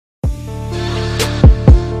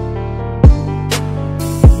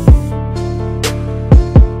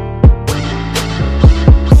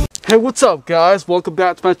Hey, what's up guys? Welcome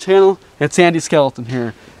back to my channel. It's Andy Skeleton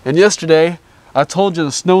here. And yesterday, I told you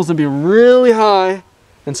the snow's gonna be really high.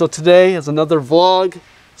 And so today is another vlog,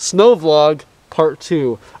 snow vlog, part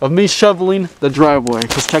 2 of me shoveling the driveway.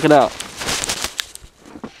 Let's check it out.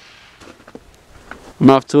 I'm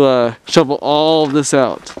gonna have to shovel all of this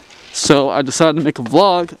out. So I decided to make a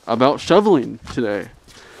vlog about shoveling today.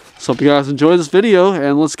 So hope you guys enjoy this video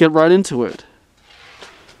and let's get right into it.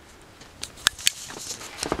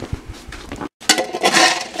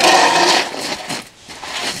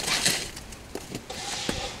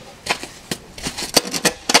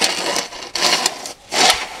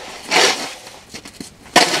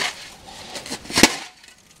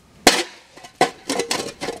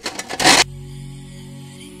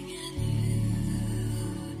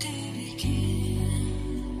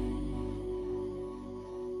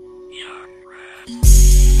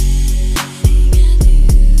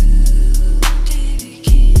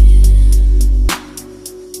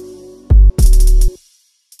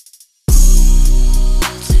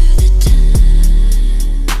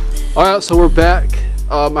 Alright, so we're back.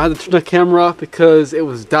 I had to turn the camera off because it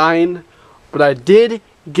was dying, but I did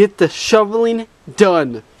get the shoveling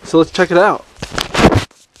done. So let's check it out.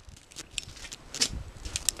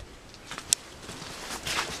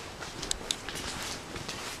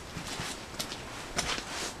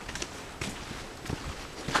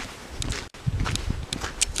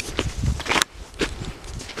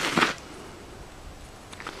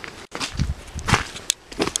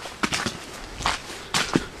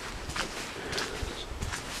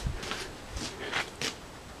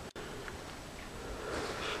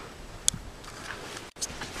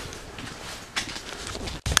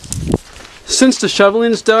 Since the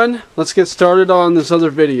shoveling is done, let's get started on this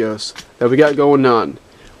other videos that we got going on.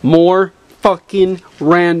 More fucking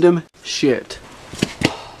random shit.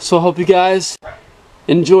 So I hope you guys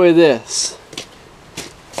enjoy this.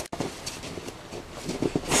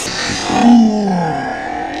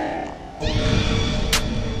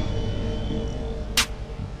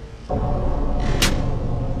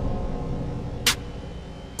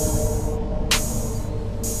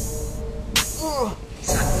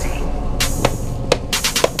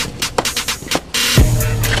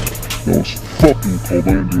 That was fucking cold.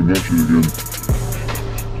 I ain't doing that shit again.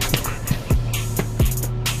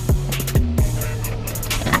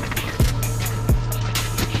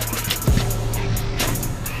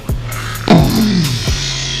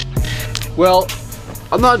 Well,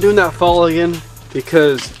 I'm not doing that fall again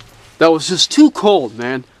because that was just too cold,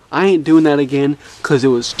 man. I ain't doing that again because it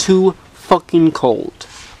was too fucking cold.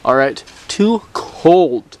 Alright? Too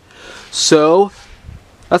cold. So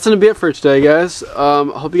that's gonna be it for today, guys. I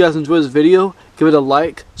hope you guys enjoyed this video. Give it a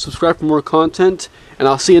like, subscribe for more content, and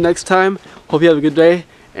I'll see you next time. Hope you have a good day,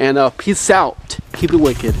 and peace out. Keep it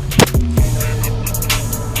wicked.